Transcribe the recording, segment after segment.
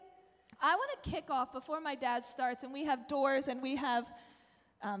I want to kick off before my dad starts, and we have doors and we have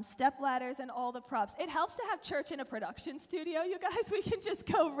step ladders and all the props. It helps to have church in a production studio, you guys. We can just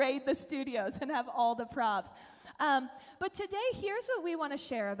go raid the studios and have all the props. But today, here's what we want to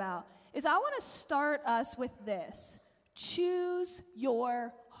share about, is I want to start us with this. Choose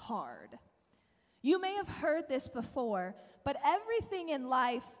your hard. You may have heard this before, but everything in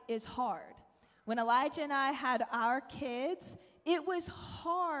life is hard. When Elijah and I had our kids, it was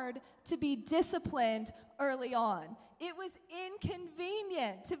hard to be disciplined early on. It was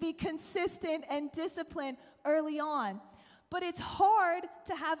inconvenient to be consistent and disciplined early on. But it's hard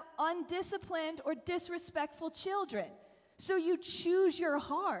to have undisciplined or disrespectful children. So you choose your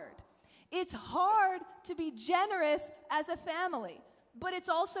hard. It's hard to be generous as a family, but it's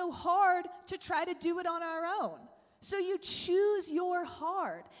also hard to try to do it on our own. So you choose your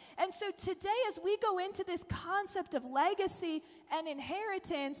hard. And so today, as we go into this concept of legacy and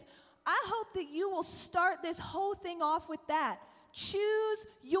inheritance, I hope that you will start this whole thing off with that. Choose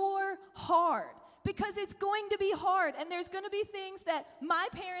your hard. Because it's going to be hard, and there's going to be things that my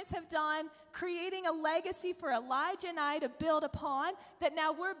parents have done, creating a legacy for Elijah and I to build upon, that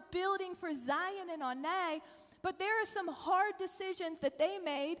now we're building for Zion and Onay. But there are some hard decisions that they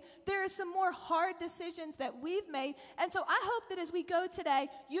made. There are some more hard decisions that we've made. And so I hope that as we go today,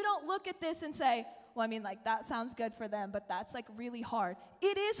 you don't look at this and say, well, I mean, like, that sounds good for them, but that's, like, really hard.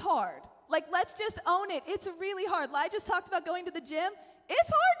 It is hard. Like, let's just own it. It's really hard. Elijah just talked about going to the gym. It's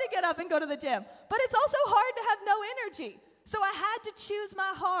hard to get up and go to the gym, but it's also hard to have no energy. So I had to choose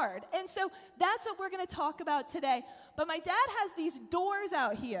my hard. And so that's what we're going to talk about today. But my dad has these doors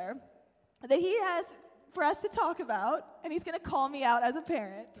out here that he has for us to talk about, and he's going to call me out as a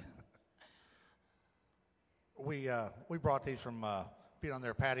parent. We brought these from being on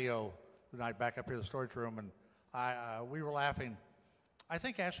their patio the night back up here in the storage room, and we were laughing. I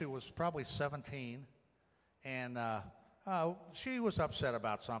think Ashley was probably 17, and she was upset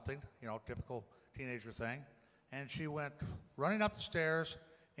about something, typical teenager thing, and she went running up the stairs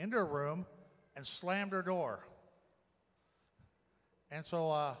into her room and slammed her door. And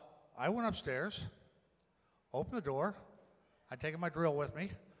so I went upstairs, opened the door. I'd taken my drill with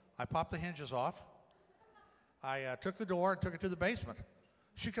me. I popped the hinges off. I took the door and took it to the basement.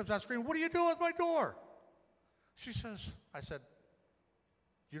 She comes out screaming, "What are you doing with my door?" I said,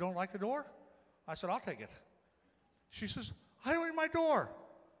 "You don't like the door?" I said, "I'll take it." She says, "I don't need my door."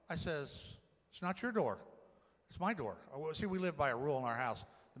 I says, "It's not your door. It's my door." See, we live by a rule in our house.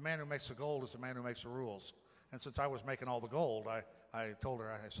 The man who makes the gold is the man who makes the rules. And since I was making all the gold, I told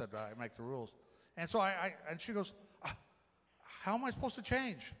her, I said, I make the rules. And so and she goes, "How am I supposed to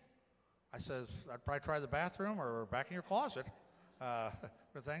change?" I says, "I'd probably try the bathroom or back in your closet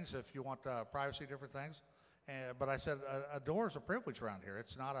for things if you want privacy, different things." But I said, a door is a privilege around here.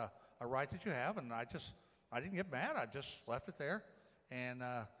 It's not a right that you have. And I didn't get mad. I just left it there. And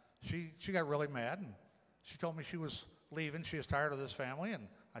she got really mad. And she told me she was leaving. She was tired of this family. And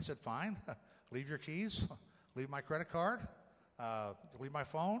I said, "Fine. Leave your keys. Leave my credit card. Leave my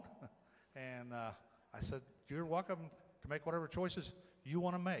phone." And I said, "You're welcome to make whatever choices you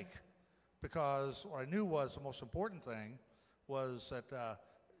want to make." Because what I knew was the most important thing was that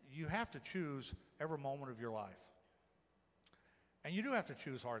you have to choose every moment of your life. And you do have to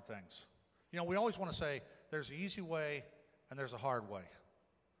choose hard things. We always want to say there's an easy way and there's a hard way.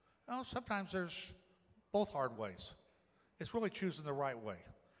 Well, sometimes there's both hard ways. It's really choosing the right way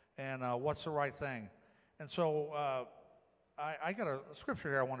and what's the right thing. And so I got a scripture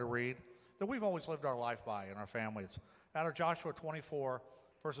here I want to read that we've always lived our life by in our family. It's out of Joshua 24,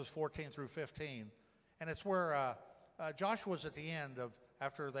 verses 14 through 15. And it's where Joshua's at the end of,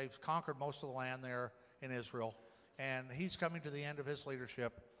 after they've conquered most of the land there in Israel, and he's coming to the end of his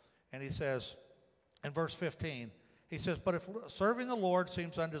leadership. And he says, in verse 15, he says, "But if serving the Lord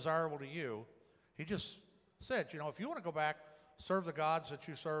seems undesirable to you," he just said, if you want to go back, serve the gods that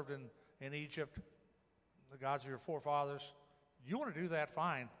you served in Egypt, the gods of your forefathers, you want to do that,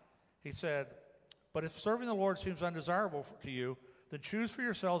 fine. He said, "But if serving the Lord seems undesirable to you, then choose for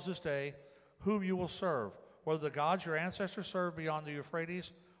yourselves this day whom you will serve, whether the gods your ancestors served beyond the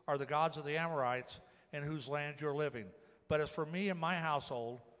Euphrates are the gods of the Amorites in whose land you're living. But as for me and my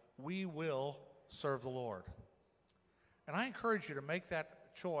household, we will serve the Lord." And I encourage you to make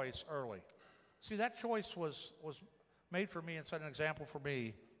that choice early. See, that choice was made for me and set an example for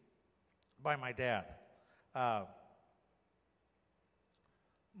me by my dad.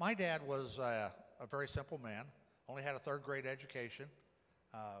 My dad was a very simple man, only had a third-grade education.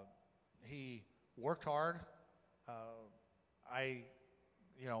 He worked hard.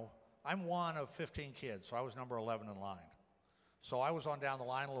 I'm one of 15 kids, so I was number 11 in line. So I was on down the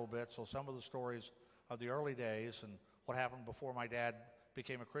line a little bit, so some of the stories of the early days and what happened before my dad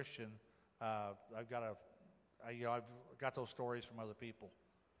became a Christian, I've got those stories from other people.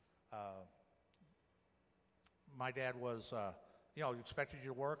 My dad was, expected you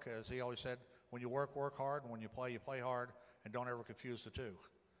to work, as he always said, when you work, work hard, and when you play hard, and don't ever confuse the two.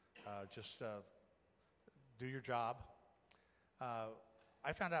 Just do your job.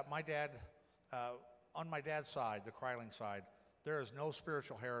 I found out my dad, on my dad's side, the Kryling side, there is no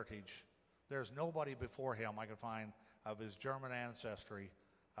spiritual heritage. There's nobody before him I could find of his German ancestry,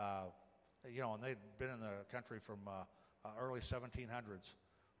 and they'd been in the country from early 1700s.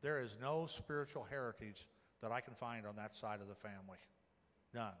 There is no spiritual heritage that I can find on that side of the family.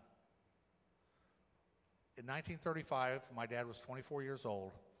 None. In 1935, my dad was 24 years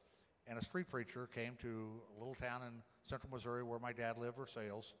old, and a street preacher came to a little town in central Missouri where my dad lived for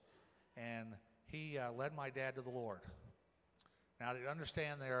sales, and he led my dad to the Lord. Now, to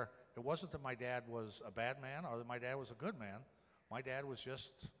understand there, it wasn't that my dad was a bad man or that my dad was a good man. My dad was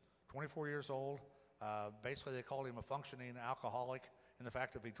just 24 years old. Basically, they called him a functioning alcoholic in the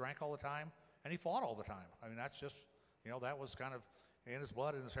fact that he drank all the time, and he fought all the time. I mean, that's just, that was kind of in his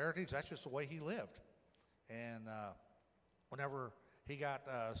blood and his heritage. That's just the way he lived. And whenever he got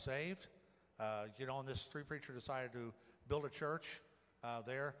saved, and this street preacher decided to build a church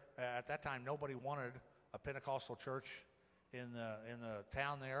there. At that time, nobody wanted a Pentecostal church in the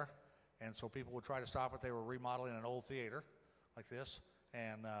town there, and so people would try to stop it. They were remodeling an old theater like this,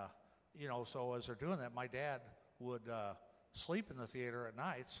 and so as they're doing that, my dad would sleep in the theater at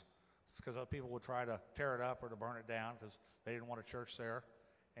nights because people would try to tear it up or to burn it down because they didn't want a church there.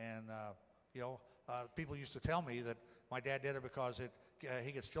 And people used to tell me that my dad did it because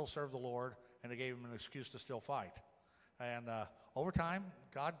he could still serve the Lord, and it gave him an excuse to still fight. And over time,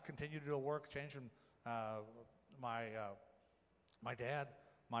 God continued to do a work changing my dad,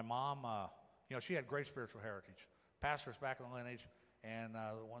 my mom. She had great spiritual heritage. Pastors back in the lineage, and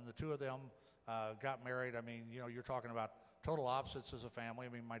when the two of them got married, I mean, you're talking about total opposites as a family. I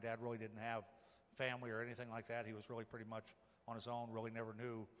mean, my dad really didn't have family or anything like that. He was really pretty much on his own, really never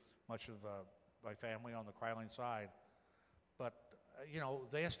knew much of my family on the Kryling side. But,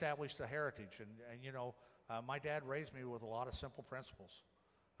 they established a heritage, and my dad raised me with a lot of simple principles.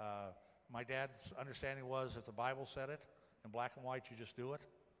 My dad's understanding was if the Bible said it in black and white, you just do it.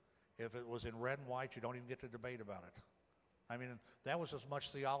 If it was in red and white, you don't even get to debate about it. I mean, that was as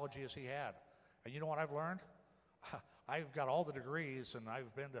much theology as he had. And you know what I've learned? I've got all the degrees, and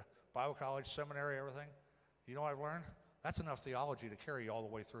I've been to Bible college, seminary, everything. You know what I've learned? That's enough theology to carry you all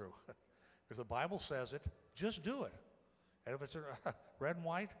the way through. If the Bible says it, just do it. And if it's red and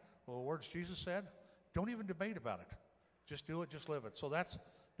white, well, the words Jesus said, don't even debate about it. Just do it, just live it. So that's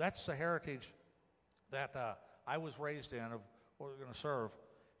the heritage that I was raised in of what we're going to serve.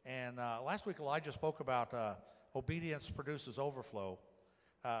 And last week Elijah spoke about obedience produces overflow.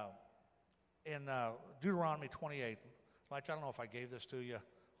 In Deuteronomy 28, Elijah, I don't know if I gave this to you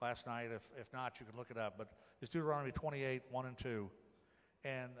last night. If not, you can look it up. But it's Deuteronomy 28, 1 and 2.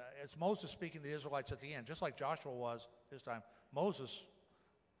 And it's Moses speaking to the Israelites at the end, just like Joshua was this time. Moses,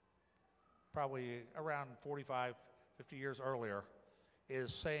 probably around 45, 50 years earlier,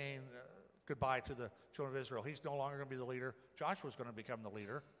 is saying goodbye to the children of Israel. He's no longer going to be the leader. Joshua's going to become the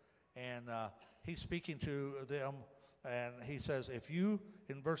leader. And he's speaking to them, and he says, if you,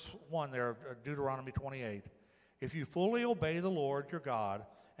 in verse 1 there of Deuteronomy 28, if you fully obey the Lord your God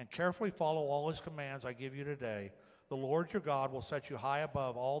and carefully follow all his commands I give you today, the Lord your God will set you high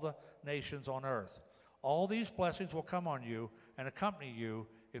above all the nations on earth. All these blessings will come on you and accompany you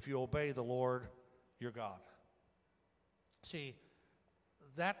if you obey the Lord your God. See,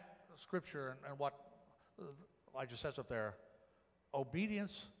 that scripture and what Elijah says up there,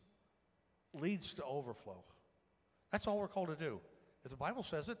 obedience leads to overflow. That's all we're called to do. If the Bible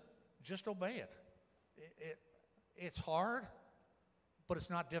says it, just obey it. It's hard, but it's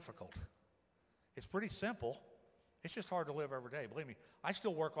not difficult. It's pretty simple. It's just hard to live every day. Believe me, I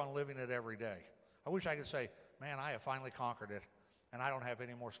still work on living it every day. I wish I could say, man, I have finally conquered it, and I don't have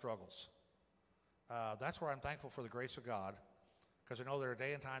any more struggles. That's where I'm thankful for the grace of God, because I know there are a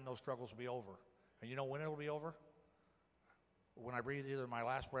day and time those struggles will be over. And you know when it'll be over? When I breathe either my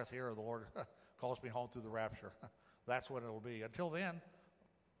last breath here or the Lord calls me home through the rapture. That's when it'll be. Until then,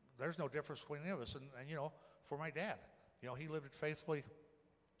 there's no difference between any of us. And for my dad, he lived it faithfully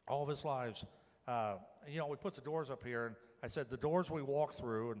all of his lives. We put the doors up here, and I said the doors we walk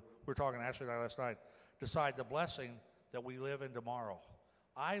through, and we were talking to Ashley and I last night, decide the blessing that we live in tomorrow.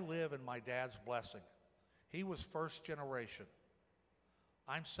 I live in my dad's blessing. He was first generation.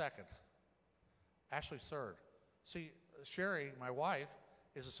 I'm second. Ashley's third. See, Sherry, my wife,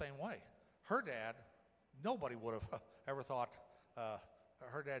 is the same way. Her dad, nobody would have ever thought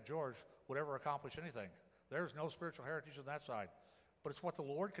her dad, George, would ever accomplish anything. There's no spiritual heritage on that side. But it's what the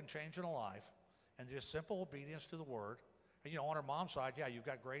Lord can change in a life, and just simple obedience to the Word. And, on her mom's side, yeah, you've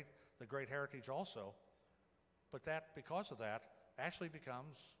got the great heritage also. But that, because of that, actually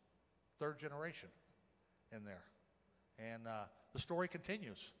becomes third generation in there. And the story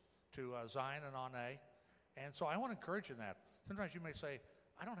continues to Zion and Ane. And so I want to encourage you in that. Sometimes you may say,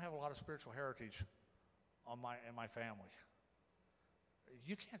 I don't have a lot of spiritual heritage in my family.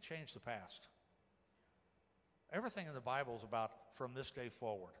 You can't change the past. Everything in the Bible is about from this day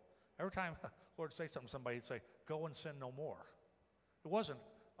forward. Every time the Lord say something to somebody, he'd say, go and sin no more. It wasn't,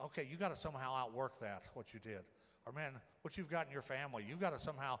 okay, you got to somehow outwork that, what you did. Or, man, what you've got in your family, you've got to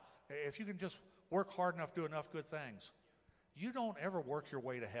somehow, if you can just work hard enough, do enough good things. You don't ever work your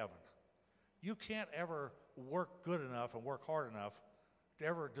way to heaven. You can't ever work good enough and work hard enough to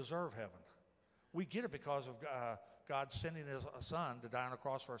ever deserve heaven. We get it because of God sending his son to die on the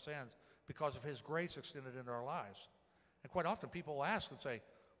cross for our sins, because of his grace extended into our lives. And quite often people will ask and say,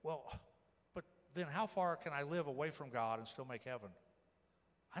 well, but then how far can I live away from God and still make heaven?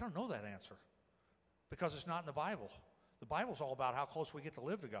 I don't know that answer, because it's not in the Bible. The Bible's all about how close we get to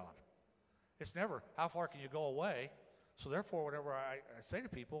live to God. It's never, how far can you go away? So therefore, whatever I say to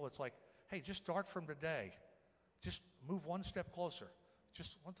people, it's like, hey, just start from today. Just move one step closer.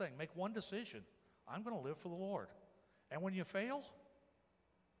 Just one thing, make one decision. I'm going to live for the Lord. And when you fail,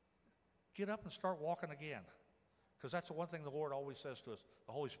 get up and start walking again. Because that's the one thing the Lord always says to us,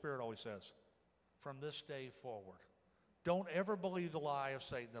 the Holy Spirit always says, from this day forward. Don't ever believe the lie of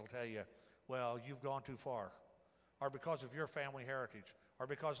Satan that'll tell you, well, you've gone too far, or because of your family heritage, or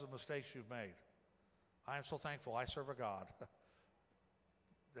because of the mistakes you've made. I am so thankful I serve a God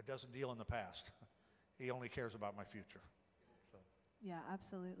that doesn't deal in the past. He only cares about my future. So. Yeah,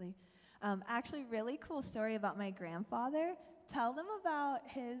 absolutely. Actually, really cool story about my grandfather. Tell them about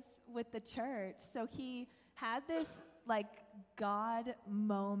his with the church. So he had this God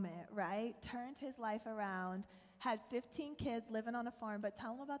moment, right? Turned his life around, had 15 kids living on a farm, but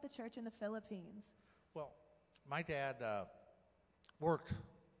tell them about the church in the Philippines. Well, my dad worked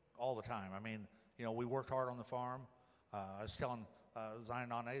all the time. I mean, we worked hard on the farm. I was telling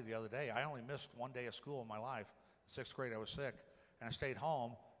Zion and Ane the other day, I only missed one day of school in my life. In 6th grade, I was sick, and I stayed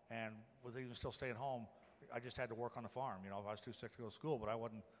home, and with even still staying home, I just had to work on the farm. If I was too sick to go to school, but I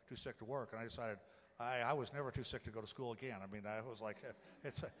wasn't too sick to work, and I decided I was never too sick to go to school again. I mean, I was like,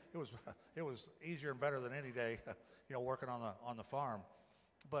 it was easier and better than any day, working on the farm.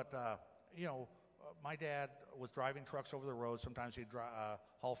 But my dad was driving trucks over the road. Sometimes he'd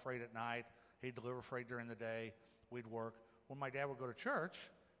haul freight at night. He'd deliver freight during the day. We'd work. When my dad would go to church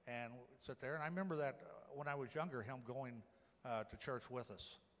and sit there, and I remember that when I was younger, him going to church with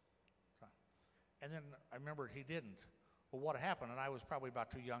us. And then I remember he didn't. Well, what happened, and I was probably about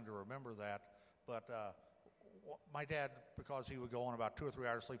too young to remember that, but my dad, because he would go on about 2 or 3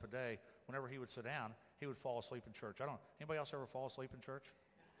 hours sleep a day, whenever he would sit down, he would fall asleep in church. Anybody else ever fall asleep in church?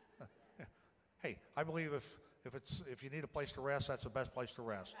 Hey, I believe if you need a place to rest, that's the best place to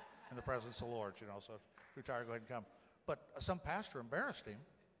rest, in the presence of the Lord, so if you're tired, go ahead and come. But some pastor embarrassed him,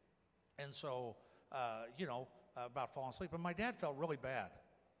 and so, about falling asleep. And my dad felt really bad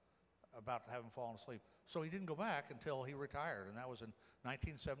about having fallen asleep. So he didn't go back until he retired, and that was in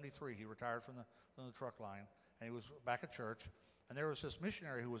 1973. He retired from the truck line, and he was back at church. And there was this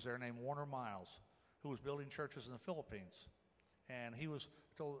missionary who was there named Warner Miles, who was building churches in the Philippines. And he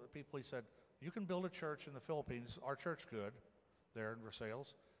told people, he said, you can build a church in the Philippines. Our church could, there in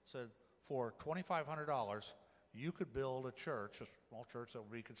Versailles, said, for $2,500, you could build a church, a small church that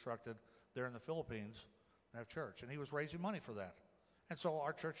would be constructed there in the Philippines and have church. And he was raising money for that. And so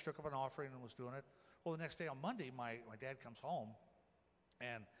our church took up an offering and was doing it. Well, the next day on Monday, my dad comes home,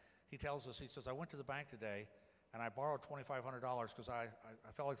 and he tells us, he says, I went to the bank today, and I borrowed $2,500 because I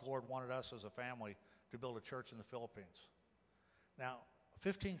felt like the Lord wanted us as a family to build a church in the Philippines. Now,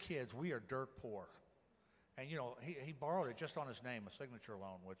 15 kids, we are dirt poor. And, he borrowed it just on his name, a signature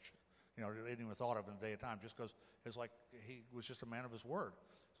loan, which, they didn't even thought of in the day of time, just because it's like he was just a man of his word.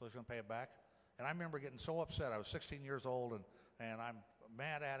 So he's going to pay it back. And I remember getting so upset. I was 16 years old, and I'm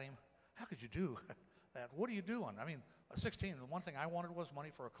mad at him. How could you do that? What are you doing? I mean, 16, the one thing I wanted was money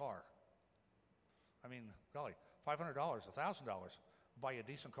for a car. I mean, golly, $500, $1,000 would buy you a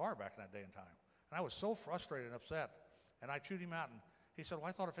decent car back in that day and time. And I was so frustrated and upset. And I chewed him out, and he said, well,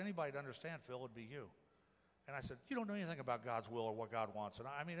 I thought if anybody'd understand, Phil, it'd be you. And I said, you don't know anything about God's will or what God wants. And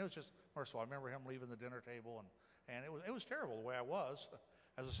I mean, it was just merciful. I remember him leaving the dinner table, and it was terrible the way I was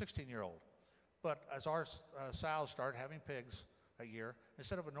as a 16-year-old. But as our sows started having pigs a year,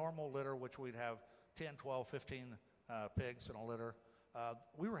 instead of a normal litter, which we'd have 10, 12, 15 pigs in a litter,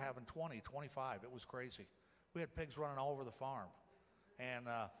 we were having 20, 25. It was crazy. We had pigs running all over the farm. And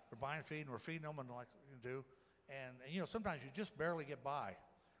we're buying feed, and we're feeding them, and like you do. And you know, sometimes you just barely get by.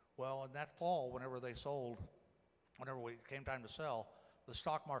 Well, in that fall, whenever we came time to sell, the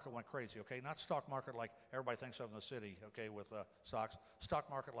stock market went crazy, okay? Not stock market like everybody thinks of in the city, okay, with stocks. Stock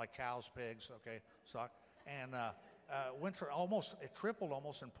market like cows, pigs, okay, stock. And went for it tripled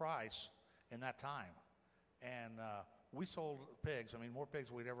almost in price in that time. And we sold pigs, more pigs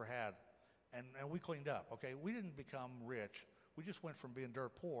than we'd ever had. And we cleaned up, okay? We didn't become rich. We just went from being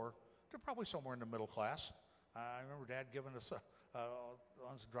dirt poor to probably somewhere in the middle class. I remember Dad giving us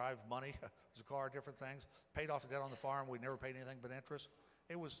on drive money, his car, different things. Paid off the debt on the farm. We never paid anything but interest.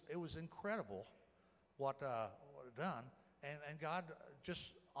 It was incredible what it done, and God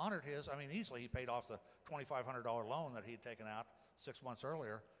just honored his. Easily he paid off the $2,500 loan that he'd taken out 6 months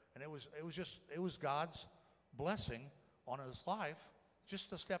earlier, and it was God's blessing on his life,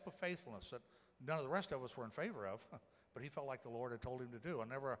 just a step of faithfulness that none of the rest of us were in favor of. But he felt like the Lord had told him to do.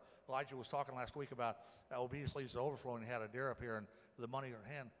 Elijah was talking last week about obedience leads to overflow, and he had a deer up here and the money in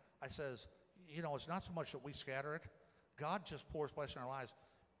her hand. I says, it's not so much that we scatter it. God just pours blessing in our lives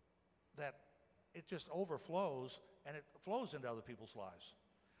that it just overflows, and it flows into other people's lives.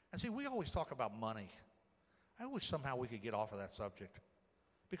 And see, we always talk about money. I wish somehow we could get off of that subject,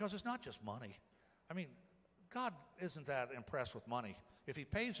 because it's not just money. God isn't that impressed with money. If he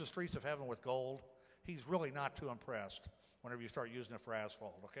pays the streets of heaven with gold, he's really not too impressed whenever you start using it for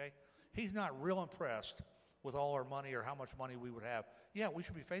asphalt, okay? He's not real impressed with all our money or how much money we would have. Yeah, we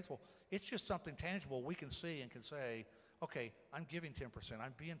should be faithful. It's just something tangible we can see and can say, okay, I'm giving 10%,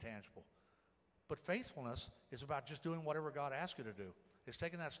 I'm being tangible. But faithfulness is about just doing whatever God asks you to do. It's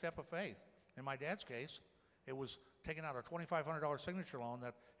taking that step of faith. In my dad's case, it was taking out a $2,500 signature loan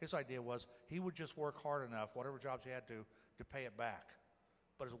that his idea was he would just work hard enough, whatever jobs he had to pay it back.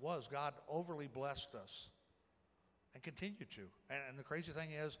 But it was, God overly blessed us and continued to. And the crazy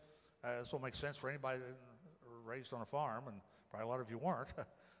thing is, this will make sense for anybody raised on a farm, and probably a lot of you weren't.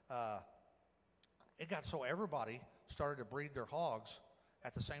 It got so everybody started to breed their hogs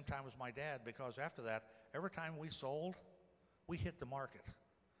at the same time as my dad, because after that, every time we sold, we hit the market.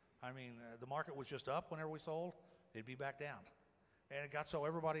 The market was just up whenever we sold, it'd be back down. And it got so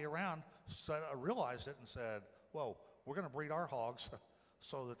everybody around realized it and said, whoa, we're going to breed our hogs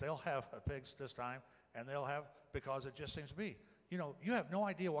so that they'll have pigs this time, and they'll have, because it just seems to be. You have no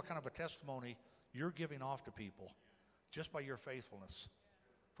idea what kind of a testimony you're giving off to people just by your faithfulness.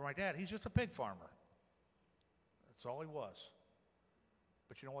 For my dad, he's just a pig farmer. That's all he was.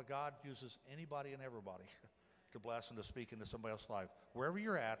 But you know what? God uses anybody and everybody to bless and to speak into somebody else's life. Wherever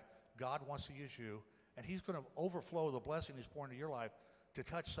you're at, God wants to use you, and he's going to overflow the blessing he's pouring into your life to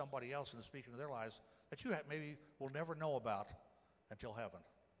touch somebody else and to speak into their lives that you maybe will never know about until heaven.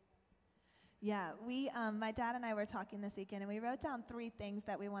 Yeah, my dad and I were talking this weekend, and we wrote down 3 things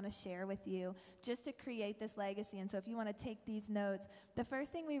that we want to share with you just to create this legacy. And so if you want to take these notes, the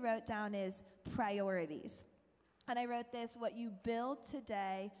first thing we wrote down is priorities. And I wrote this: what you build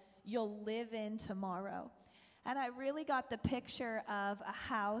today, you'll live in tomorrow. And I really got the picture of a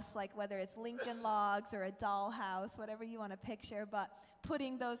house, like whether it's Lincoln Logs or a doll house, whatever you want to picture, but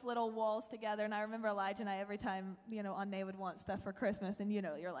putting those little walls together. And I remember Elijah and I, every time, Anne would want stuff for Christmas, and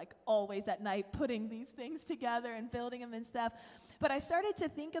you're like always at night putting these things together and building them and stuff. But I started to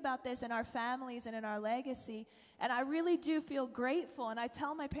think about this in our families and in our legacy, and I really do feel grateful. And I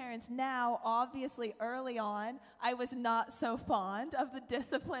tell my parents now, obviously early on, I was not so fond of the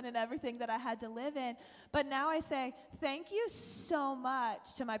discipline and everything that I had to live in. But now I say, thank you so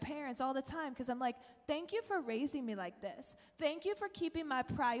much to my parents all the time, because I'm like, thank you for raising me like this. Thank you for keeping my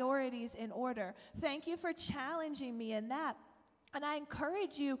priorities in order. Thank you for challenging me in that. And I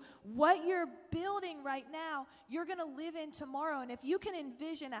encourage you, what you're building right now, you're going to live in tomorrow. And if you can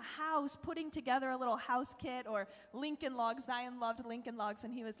envision a house, putting together a little house kit, or Lincoln Logs, Zion loved Lincoln Logs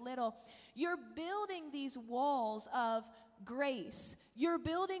when he was little, you're building these walls of grace. You're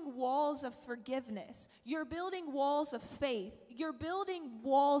building walls of forgiveness. You're building walls of faith. You're building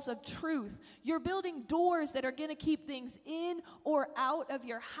walls of truth. You're building doors that are going to keep things in or out of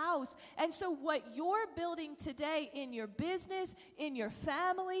your house. And so what you're building today in your business, in your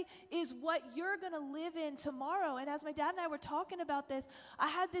family, is what you're going to live in tomorrow. And as my dad and I were talking about this, I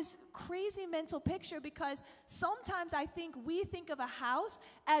had this crazy mental picture, because sometimes I think we think of a house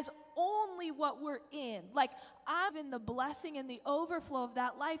as only what we're in. Like, I'm in the blessing and the overflow of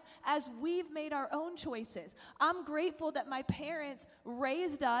that life as we've made our own choices. I'm grateful that my parents parents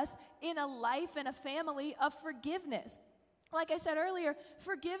raised us in a life and a family of forgiveness. Like I said earlier,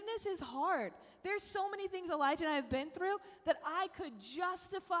 forgiveness is hard. There's so many things Elijah and I have been through that I could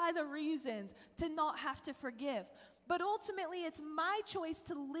justify the reasons to not have to forgive. But ultimately, it's my choice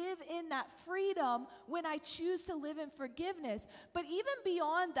to live in that freedom when I choose to live in forgiveness. But even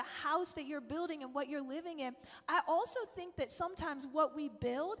beyond the house that you're building and what you're living in, I also think that sometimes what we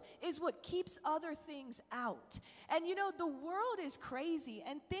build is what keeps other things out. And you know, the world is crazy,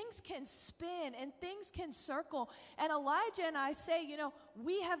 and things can spin, and things can circle. And Elijah and I say, you know,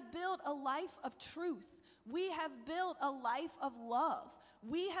 we have built a life of truth. We have built a life of love.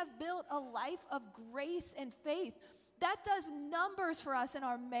 We have built a life of grace and faith. That does numbers for us in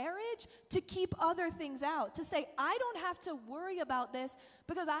our marriage to keep other things out. To say, I don't have to worry about this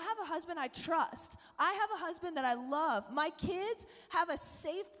because I have a husband I trust. I have a husband that I love. My kids have a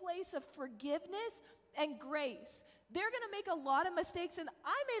safe place of forgiveness and grace. They're going to make a lot of mistakes, and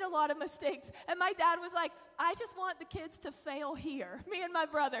I made a lot of mistakes. And my dad was like, I just want the kids to fail here. Me and my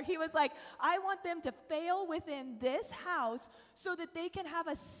brother, he was like, I want them to fail within this house so that they can have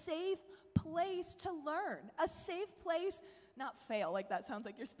a safe place to learn. A safe place, not fail, like that sounds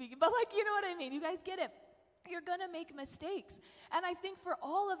like you're speaking, but like, you know what I mean? You guys get it. You're going to make mistakes. And I think for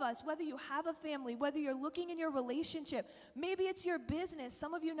all of us, whether you have a family, whether you're looking in your relationship, maybe it's your business.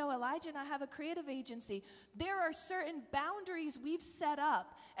 Some of you know Elijah and I have a creative agency. There are certain boundaries we've set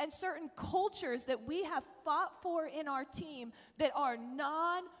up and certain cultures that we have fought for in our team that are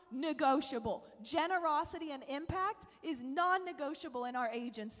non-negotiable. Generosity and impact is non-negotiable in our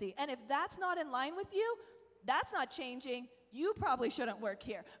agency. And if that's not in line with you, that's not changing. You probably shouldn't work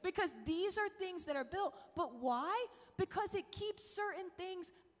here, because these are things that are built. But why? Because it keeps certain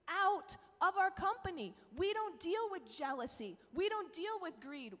things out of our company. We don't deal with jealousy. We don't deal with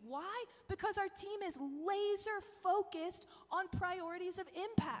greed. Why? Because our team is laser focused on priorities of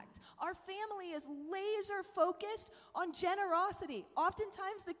impact. Our family is laser focused on generosity.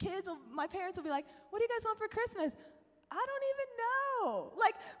 Oftentimes the kids, my parents will be like, what do you guys want for Christmas? I don't even know.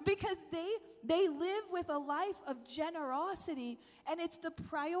 Like, because they live with a life of generosity, and it's the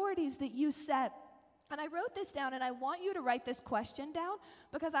priorities that you set. And I wrote this down, and I want you to write this question down,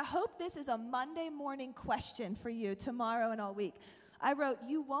 because I hope this is a Monday morning question for you tomorrow and all week. I wrote,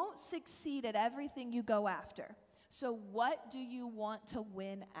 you won't succeed at everything you go after. So what do you want to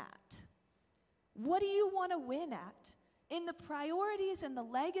win at? What do you want to win at? In the priorities and the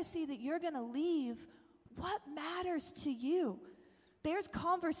legacy that you're going to leave, what matters to you? There's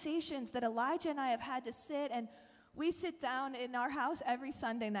conversations that Elijah and I have had to sit, and we sit down in our house every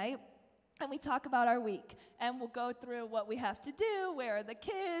Sunday night, and we talk about our week, and we'll go through what we have to do, where are the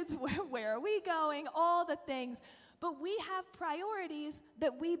kids, where are we going, all the things. But we have priorities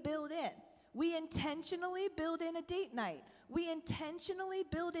that we build in. We intentionally build in a date night. We intentionally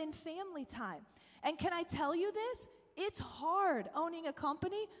build in family time. And can I tell you this? It's hard owning a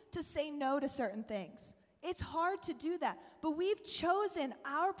company to say no to certain things. It's hard to do that. But we've chosen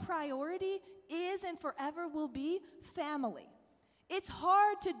our priority is and forever will be family. It's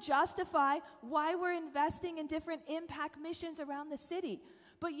hard to justify why we're investing in different impact missions around the city.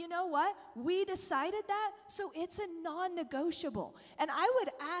 But you know what? We decided that, so it's a non-negotiable. And I would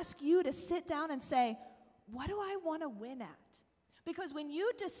ask you to sit down and say, what do I want to win at? Because when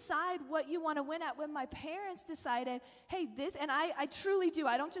you decide what you want to win at, when my parents decided, hey, this, and I truly do,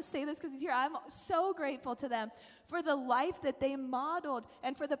 I don't just say this because he's here, I'm so grateful to them for the life that they modeled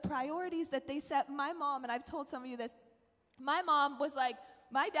and for the priorities that they set. My mom, and I've told some of you this, my mom was like,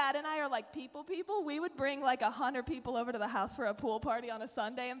 my dad and I are like people. We would bring like 100 people over to the house for a pool party on a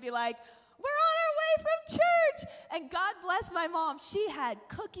Sunday and be like, we're on our way from church. And God bless my mom. She had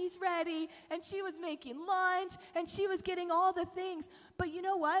cookies ready, and she was making lunch, and she was getting all the things. But you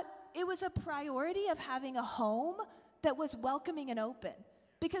know what? It was a priority of having a home that was welcoming and open.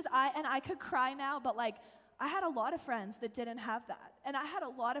 Because I could cry now, but like I had a lot of friends that didn't have that. And I had a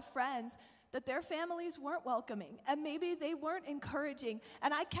lot of friends that their families weren't welcoming, and maybe they weren't encouraging.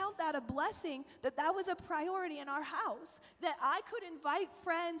 And I count that a blessing that that was a priority in our house, that I could invite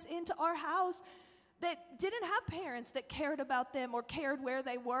friends into our house that didn't have parents that cared about them or cared where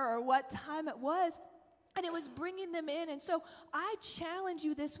they were or what time it was, and it was bringing them in. And so I challenge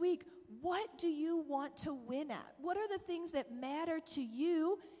you this week, what do you want to win at? What are the things that matter to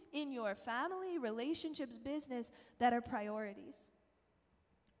you in your family, relationships, business that are priorities?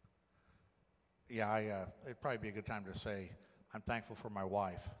 Yeah, it'd probably be a good time to say I'm thankful for my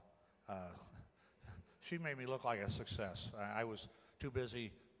wife. She made me look like a success. I was too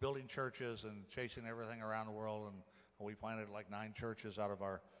busy building churches and chasing everything around the world, and we planted like 9 churches out of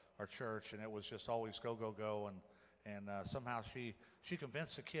our church, and it was just always go, go, go. And somehow she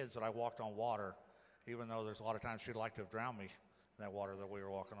convinced the kids that I walked on water, even though there's a lot of times she'd like to have drowned me in that water that we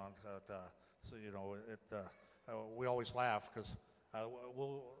were walking on. So, you know, we always laugh because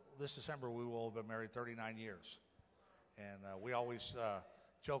this December we will have been married 39 years. And we always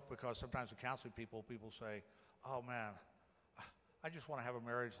joke because sometimes the counseling people say, oh man, I just want to have a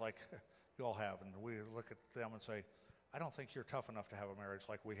marriage like you all have. And we look at them and say, I don't think you're tough enough to have a marriage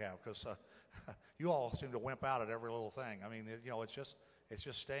like we have, because you all seem to wimp out at every little thing. I mean, you know, it's just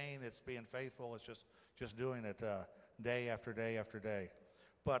staying, it's being faithful, it's just doing it day after day after day.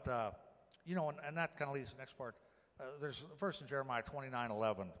 But, you know, and that kind of leads to the next part. There's a verse in Jeremiah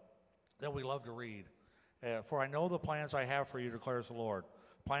 29:11 that we love to read. For I know the plans I have for you, declares the Lord.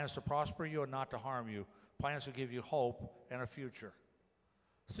 Plans to prosper you and not to harm you. Plans to give you hope and a future.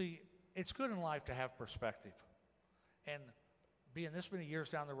 See, it's good in life to have perspective. And being this many years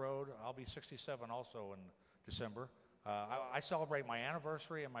down the road, I'll be 67 also in December. I celebrate my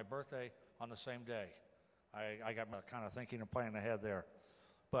anniversary and my birthday on the same day. I got my kind of thinking and planning ahead there.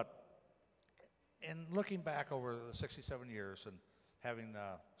 But in looking back over the 67 years and having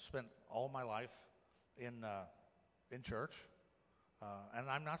spent all my life in church, and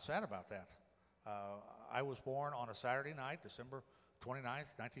I'm not sad about that. I was born on a Saturday night, December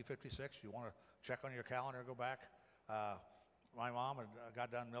 29th, 1956. You want to check on your calendar and go back. My mom had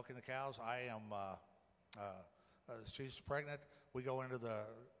got done milking the cows. She's pregnant. We go into the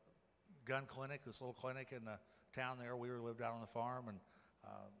gun clinic, this little clinic in the town there. We lived out on the farm, and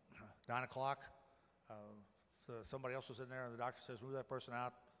 9 o'clock, somebody else was in there, and the doctor says, move that person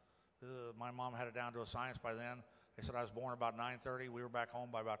out. My mom had it down to a science by then. They said I was born about 9:30. We were back home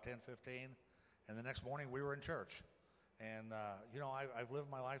by about 10:15, and the next morning we were in church. And you know, I've lived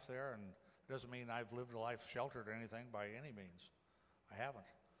my life there, and it doesn't mean I've lived a life sheltered or anything by any means. I haven't.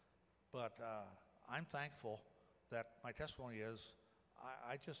 But I'm thankful that my testimony is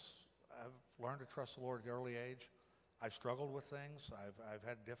I've learned to trust the Lord at the early age. I've struggled with things. I've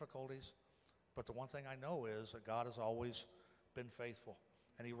had difficulties. But the one thing I know is that God has always been faithful.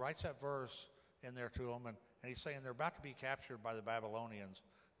 And he writes that verse in there to them, and he's saying they're about to be captured by the Babylonians,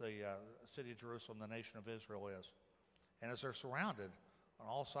 the city of Jerusalem, the nation of Israel is. And as they're surrounded on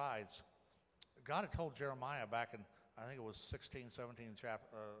all sides, God had told Jeremiah back in, I think it was 16, 17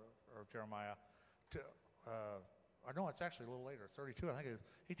 chapter of Jeremiah, no, it's actually a little later, 32, I think it is.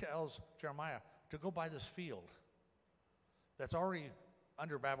 He tells Jeremiah to go buy this field that's already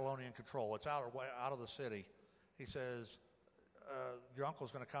under Babylonian control. It's out of the city. He says, your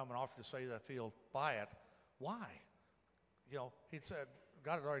uncle's going to come and offer to sell you that field. Buy it. Why? You know, he said,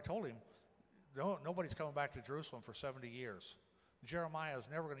 God had already told him, nobody's coming back to Jerusalem for 70 years. Jeremiah is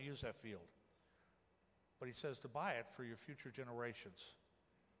never going to use that field. But he says to buy it for your future generations.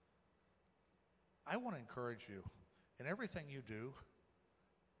 I want to encourage you, in everything you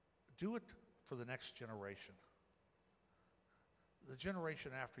do it for the next generation. The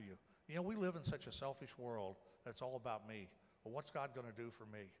generation after you. You know, we live in such a selfish world that's all about me. Well, what's God going to do for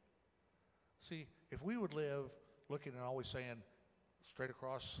me? See, if we would live looking and always saying straight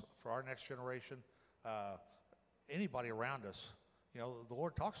across for our next generation, anybody around us, you know, the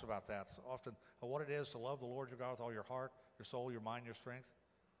Lord talks about that often, what it is to love the Lord your God with all your heart, your soul, your mind, your strength.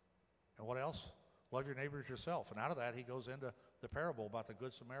 And what else? Love your neighbor as yourself. And out of that, he goes into the parable about the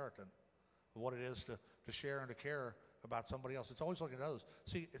Good Samaritan, what it is to share and to care about somebody else. It's always looking at others.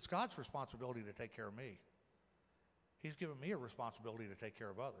 See, it's God's responsibility to take care of me. He's given me a responsibility to take care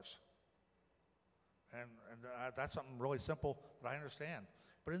of others. And that's something really simple that I understand.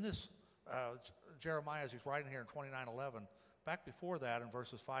 But in this, Jeremiah, as he's writing here in 29:11, back before that in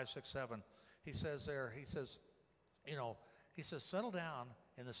verses 5, 6, 7, he says, settle down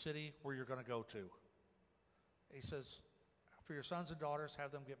in the city where you're going to go to. He says, for your sons and daughters,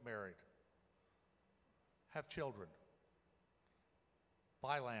 have them get married. Have children.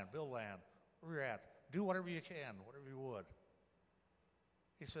 Buy land, build land, where you're at. Do whatever you can, whatever you would.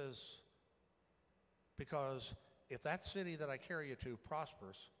 He says, because if that city that I carry you to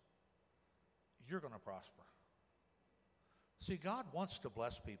prospers, you're going to prosper. See, God wants to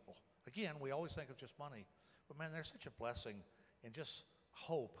bless people. Again, we always think of just money. But man, there's such a blessing in just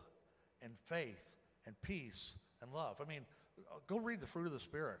hope and faith and peace and love. I mean, go read the fruit of the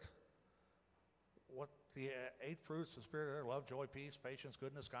Spirit. What the 8 fruits of the Spirit are: love, joy, peace, patience,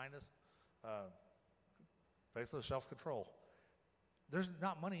 goodness, kindness, faithfulness, self-control. There's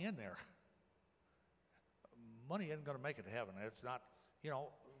not money in there. Money isn't going to make it to heaven. It's not, you know,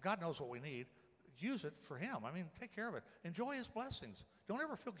 God knows what we need. Use it for him. I mean, take care of it. Enjoy his blessings. Don't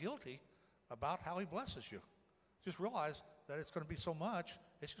ever feel guilty about how he blesses you. Just realize that it's going to be so much,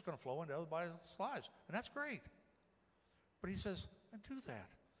 it's just going to flow into everybody's lives. And that's great. But he says, and do that.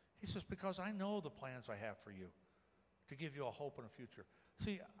 He says, because I know the plans I have for you, to give you a hope and a future.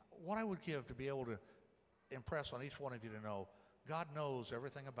 See, what I would give to be able to impress on each one of you to know, God knows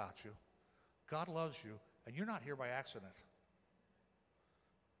everything about you. God loves you, and you're not here by accident.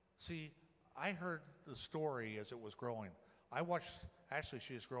 See, I heard the story as it was growing. I watched, actually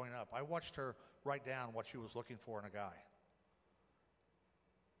she is growing up, I watched her write down what she was looking for in a guy.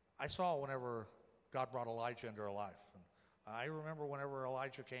 I saw whenever God brought Elijah into her life. And I remember whenever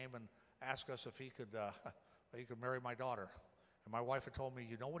Elijah came and asked us if he could marry my daughter. And my wife had told me,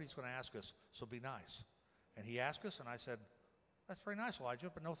 you know what he's going to ask us, so be nice. And he asked us, and I said, that's very nice, Elijah,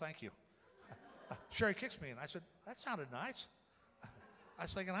 but no thank you. Sherry kicks me, and I said, that sounded nice. I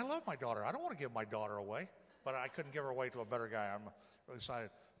was thinking, I love my daughter. I don't want to give my daughter away. But I couldn't give her away to a better guy. I'm really excited.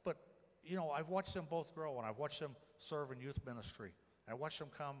 But, you know, I've watched them both grow, and I've watched them serve in youth ministry. And I watched them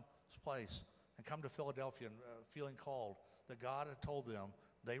come to this place and come to Philadelphia and feeling called that God had told them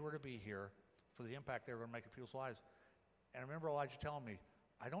they were to be here for the impact they were going to make in people's lives. And I remember Elijah telling me,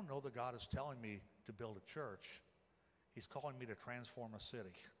 I don't know that God is telling me to build a church. He's calling me to transform a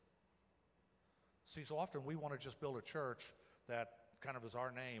city. See, so often we want to just build a church that kind of is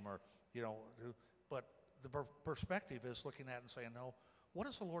our name, or, you know, but the perspective is looking at it and saying, no, what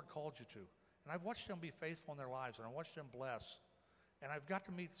has the Lord called you to? And I've watched them be faithful in their lives, and I watched them bless. And I've got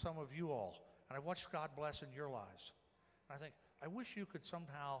to meet some of you all, and I've watched God bless in your lives. And I think, I wish you could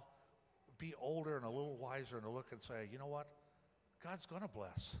somehow be older and a little wiser and to look and say, you know what? God's going to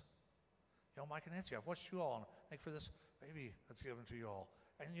bless. You know, Mike and Nancy, I've watched you all, and I think for this baby that's given to you all.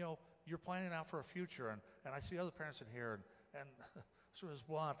 And, you know, you're planning out for a future, and I see other parents in here, and so is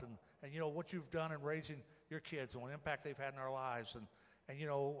Blunt, and you know, what you've done in raising your kids and what impact they've had in our lives, and you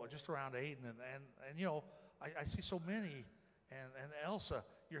know, just around Aiden, and you know, I see so many, and Elsa,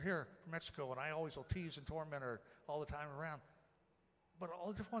 you're here from Mexico, and I always will tease and torment her all the time around. But all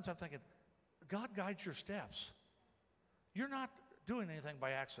the different ones, I'm thinking, God guides your steps. You're not doing anything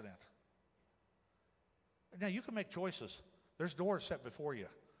by accident. Now, you can make choices. There's doors set before you.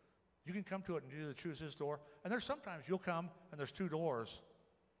 You can come to it and either choose this door. And there's sometimes you'll come and there's two doors.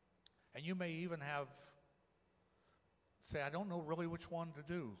 And you may even say, I don't know really which one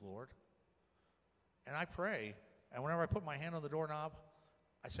to do, Lord. And I pray, and whenever I put my hand on the doorknob,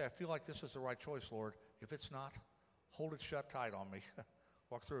 I say, I feel like this is the right choice, Lord. If it's not, hold it shut tight on me.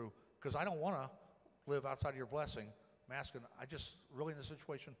 Walk through. Because I don't want to live outside of your blessing. I'm asking, I just, really in this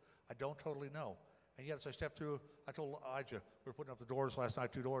situation, I don't totally know. And yet as I step through, I told Elijah, we were putting up the doors last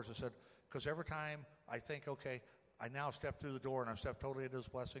night, 2 doors. I said, because every time I think, okay, I now step through the door and I've stepped totally into his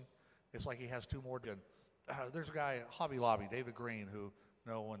blessing, it's like he has 2 more. There's a guy, Hobby Lobby, David Green, who,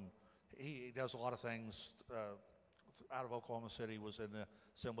 you know, and he does a lot of things out of Oklahoma City, was in the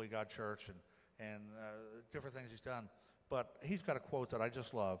Assembly of God Church, and different things he's done. But he's got a quote that I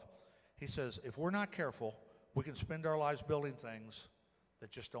just love. He says, if we're not careful, we can spend our lives building things that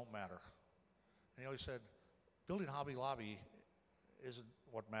just don't matter. And he always said, building Hobby Lobby isn't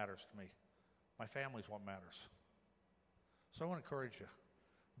what matters to me. My family's what matters. So I want to encourage you.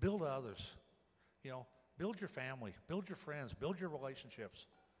 Build others. You know, build your family, build your friends, build your relationships,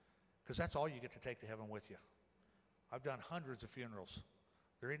 because that's all you get to take to heaven with you. I've done hundreds of funerals.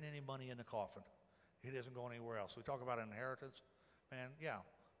 There ain't any money in the coffin. It isn't going anywhere else. We talk about inheritance. Man, yeah,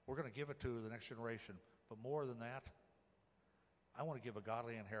 we're going to give it to the next generation. But more than that, I want to give a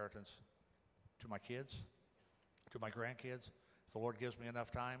godly inheritance to my kids, to my grandkids, if the Lord gives me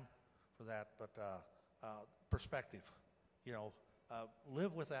enough time for that. But perspective, you know,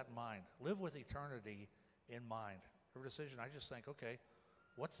 live with that in mind. Live with eternity in mind. Every decision, I just think, okay,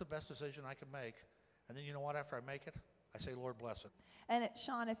 what's the best decision I can make? And then you know what, after I make it, I say, Lord, bless it. And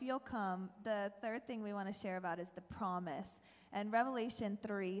Sean, if you'll come, the third thing we want to share about is the promise. And Revelation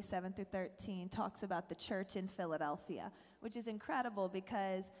 3, 7 through 13 talks about the church in Philadelphia, which is incredible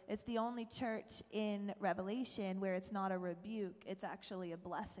because it's the only church in Revelation where it's not a rebuke, it's actually a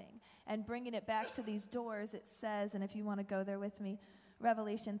blessing. And bringing it back to these doors, it says, and if you want to go there with me,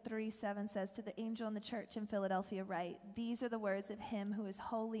 Revelation 3, 7 says, to the angel in the church in Philadelphia write, these are the words of him who is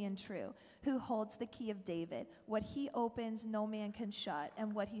holy and true, who holds the key of David. What he opens, no man can shut,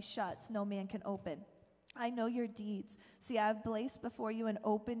 and what he shuts, no man can open. I know your deeds. See, I have placed before you an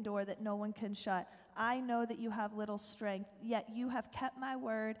open door that no one can shut. I know that you have little strength, yet you have kept my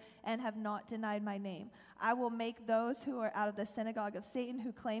word and have not denied my name. I will make those who are out of the synagogue of Satan,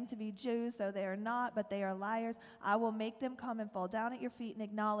 who claim to be Jews, though they are not, but they are liars, I will make them come and fall down at your feet and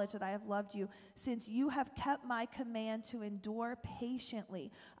acknowledge that I have loved you. Since you have kept my command to endure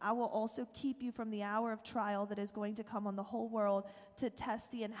patiently, I will also keep you from the hour of trial that is going to come on the whole world to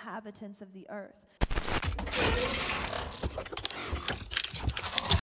test the inhabitants of the earth.